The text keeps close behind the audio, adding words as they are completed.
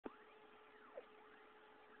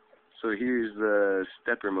So here's the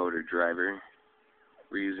stepper motor driver.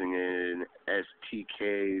 We're using an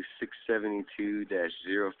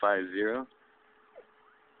STK672-050.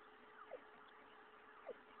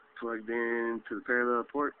 Plugged in to the parallel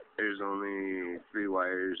port. There's only 3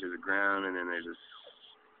 wires. There's a ground, and then there's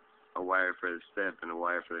a wire for the step and a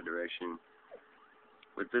wire for the direction.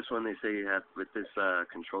 With this one, they say you have, with this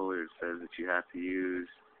controller, it says that you have to use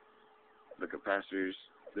the capacitors.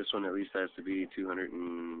 This one at least has to be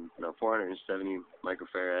 470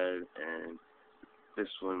 microfarad, and this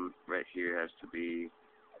one right here has to be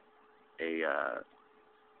a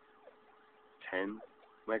 10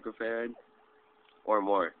 microfarad or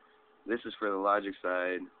more. This is for the logic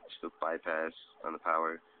side, just a bypass on the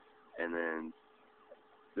power, and then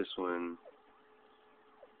this one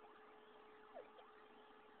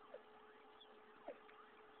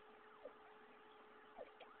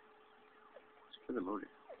is for the motor.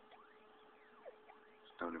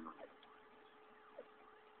 Stoner motor.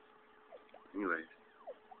 Anyways,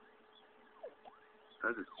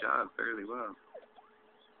 does its job fairly well.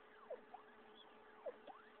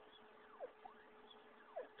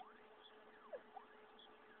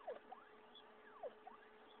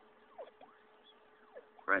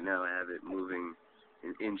 Right now I have it moving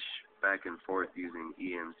an inch back and forth using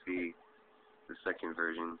EMC, the second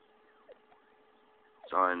version.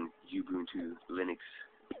 It's on Ubuntu Linux.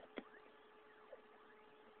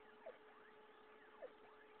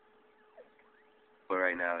 But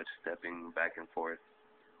right now it's stepping back and forth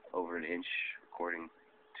over an inch according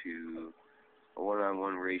to a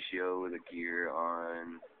 1-on-1 ratio with a gear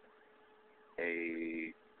on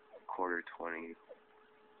a 1/4-20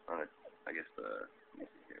 on a, I guess the, let me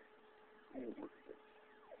see here.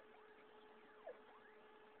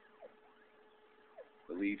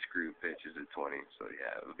 The lead screw pitch is at 20, so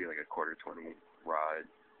yeah, it would be like a 1/4-20 rod.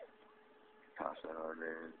 Toss that on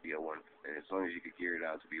there, it'd be a 1, and as long as you could gear it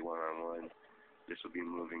out to be 1-on-1, this will be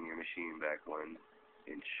moving your machine back 1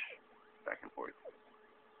 inch back and forth.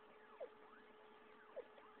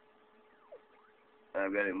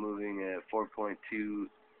 I've got it moving at 4.2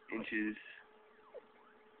 inches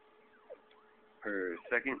per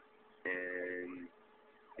second, and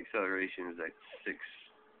acceleration is at 6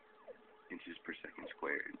 inches per second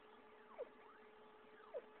squared.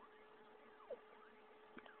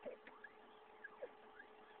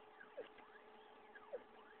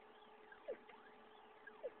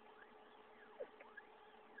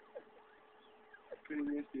 Pretty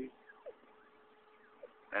nifty.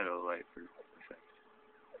 Add a light for effect.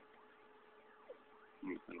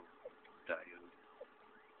 Neat little diode.